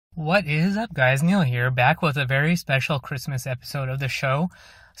What is up, guys? Neil here, back with a very special Christmas episode of the show.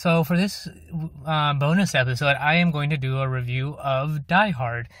 So for this bonus episode, I am going to do a review of Die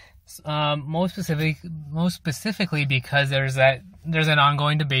Hard. Most specifically because there's an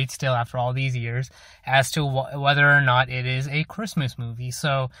ongoing debate still after all these years as to whether or not it is a Christmas movie.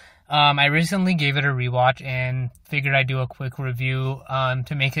 So I recently gave it a rewatch and figured I'd do a quick review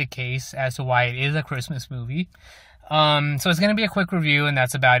to make a case as to why it is a Christmas movie. So it's going to be a quick review, and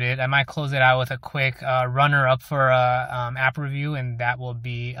that's about it. I might close it out with a quick runner-up for a app review, and that will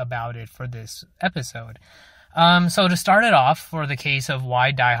be about it for this episode. So to start it off, for the case of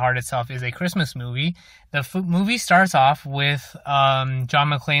why Die Hard itself is a Christmas movie, the movie starts off with John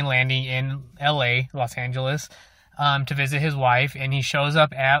McClane landing in LA, Los Angeles, to visit his wife, and he shows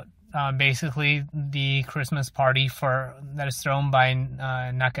up at basically the Christmas party that is thrown by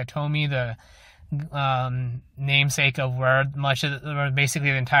Nakatomi, the namesake of where basically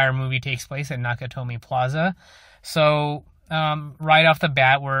the entire movie takes place, at Nakatomi Plaza. So right off the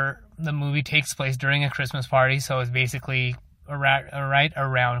bat, where the movie takes place during a Christmas party, so it's basically right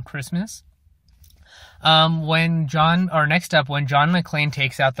around Christmas. When John McClane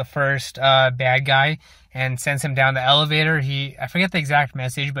takes out the first bad guy and sends him down the elevator, I forget the exact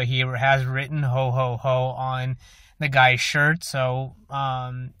message, but he has written "ho ho ho" on the guy's shirt. So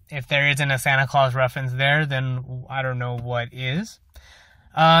if there isn't a Santa Claus reference there, then I don't know what is.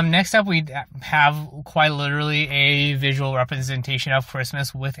 Next up, we have quite literally a visual representation of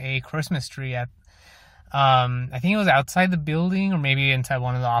Christmas with a Christmas tree at I think it was outside the building or maybe inside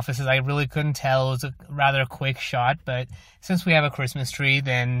one of the offices. I really couldn't tell. It was a rather quick shot, but since we have a Christmas tree,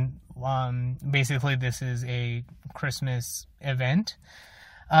 then basically this is a Christmas event.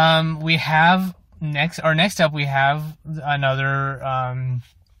 Next up, we have another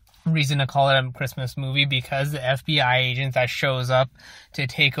reason to call it a Christmas movie, because the FBI agent that shows up to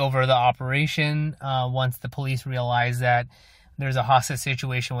take over the operation once the police realize that there's a hostage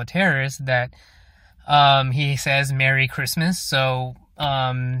situation with terrorists, that he says Merry Christmas. So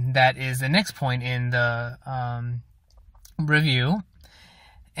that is the next point in the review.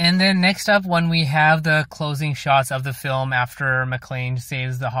 And then next up, when we have the closing shots of the film after McClane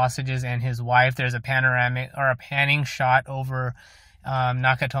saves the hostages and his wife, there's a panning shot over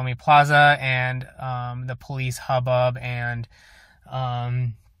Nakatomi Plaza and the police hubbub and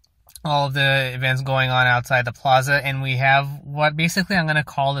all of the events going on outside the plaza. And we have what basically I'm going to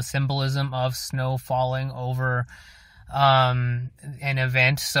call the symbolism of snow falling over an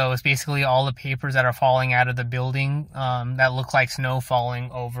event. So it's basically all the papers that are falling out of the building that look like snow falling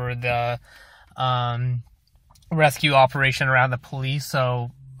over the rescue operation around the police.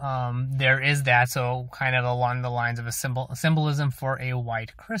 So there is that, so kind of along the lines of a symbolism for a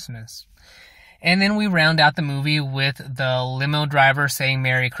white Christmas. And then we round out the movie with the limo driver saying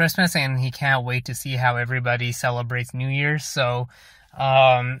Merry Christmas, and he can't wait to see how everybody celebrates New Year's. So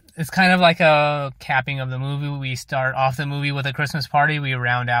it's kind of like a capping of the movie. We start off the movie with a Christmas party. We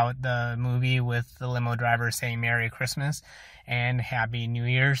round out the movie with the limo driver saying Merry Christmas and Happy New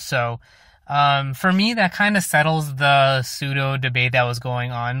Year. So for me, that kind of settles the pseudo debate that was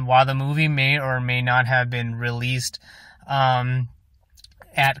going on. While the movie may or may not have been released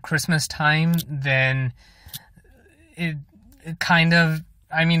at Christmas time, then it kind of,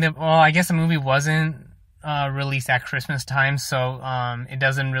 I guess the movie wasn't released at Christmas time, so it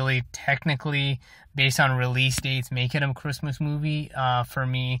doesn't really technically, based on release dates, make it a Christmas movie. For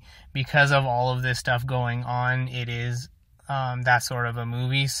me, because of all of this stuff going on, it is that sort of a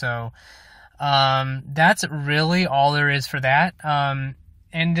movie. So that's really all there is for that.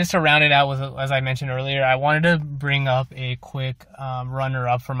 And just to round it out with, as I mentioned earlier, I wanted to bring up a quick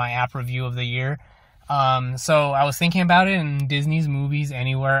runner-up for my app review of the year. So I was thinking about it, and Disney's Movies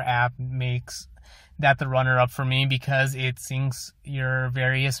Anywhere app makes that the runner-up for me, because it syncs your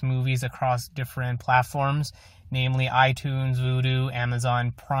various movies across different platforms, namely iTunes, Vudu,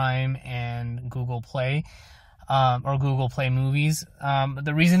 Amazon Prime, and Google Play. Or Google Play Movies.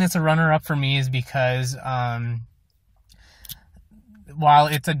 The reason it's a runner-up for me is because while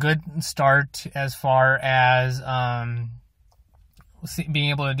it's a good start as far as being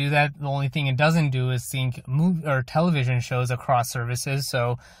able to do that, the only thing it doesn't do is sync movie or television shows across services.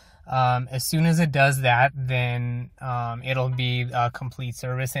 So as soon as it does that, then it'll be a complete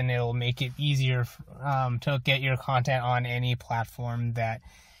service, and it'll make it easier to get your content on any platform that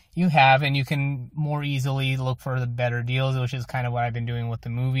you have, and you can more easily look for the better deals, which is kind of what I've been doing with the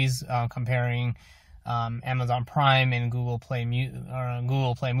movies, comparing Amazon Prime and Google Play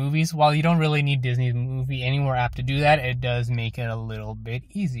Movies. While you don't really need Disney's Movie Anywhere app to do that, it does make it a little bit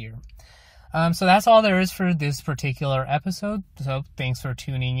easier. So that's all there is for this particular episode. So thanks for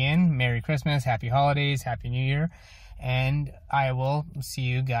tuning in. Merry Christmas, Happy Holidays, Happy New Year, and I will see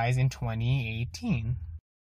you guys in 2018.